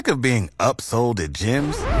of being upsold at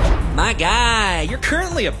gyms? My guy, you're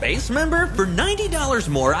currently a base member? For $90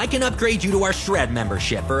 more, I can upgrade you to our Shred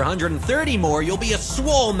membership. For $130 more, you'll be a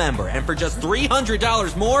Swole member. And for just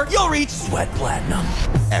 $300 more, you'll reach Sweat Platinum.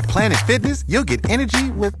 At Planet Fitness, you'll get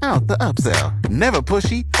energy without the upsell. Never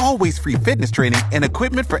pushy, always free fitness training and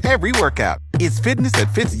equipment for every workout. It's fitness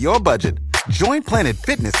that fits your budget. Join Planet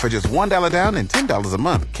Fitness for just $1 down and $10 a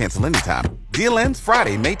month. Cancel anytime. Deal ends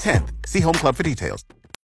Friday, May 10th. See Home Club for details.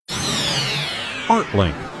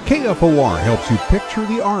 ArtLink. KFOR helps you picture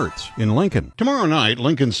the arts in Lincoln. Tomorrow night,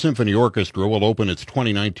 Lincoln Symphony Orchestra will open its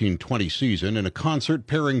 2019-20 season in a concert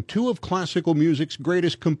pairing two of classical music's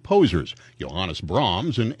greatest composers, Johannes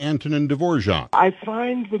Brahms and Antonin Dvorak. I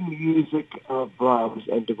find the music of Brahms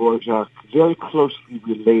and Dvorak very closely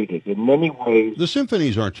related in many ways. The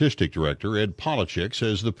symphony's artistic director, Ed Polachek,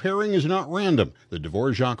 says the pairing is not random. The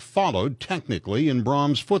Dvorak followed technically in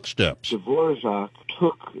Brahms' footsteps. Dvorak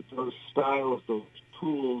took those styles, those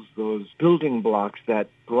tools, those building blocks that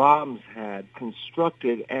Brahms had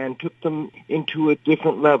constructed and took them into a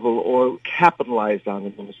different level or capitalized on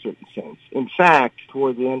them in a certain sense. In fact,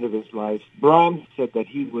 toward the end of his life, Brahms said that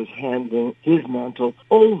he was handing his mantle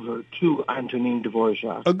over to Antonin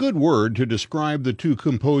Dvorak. A good word to describe the two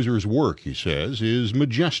composers' work, he says, is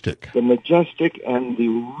majestic. The majestic and the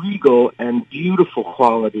regal and beautiful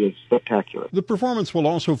quality is spectacular. The performance will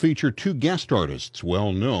also feature two guest artists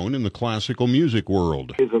well known in the classical music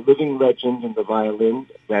world. There's a living legend in the violin,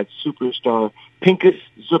 that superstar Pinchas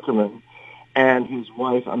Zukerman, and his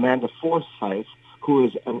wife Amanda Forsythe, who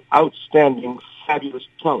is an outstanding, fabulous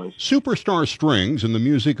cellist. Superstar strings and the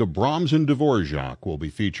music of Brahms and Dvorak will be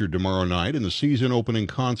featured tomorrow night in the season-opening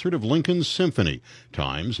concert of Lincoln Symphony.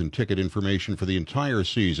 Times and ticket information for the entire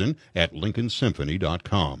season at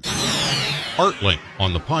lincolnsymphony.com. ArtLink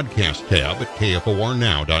on the podcast tab at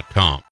kfornow.com.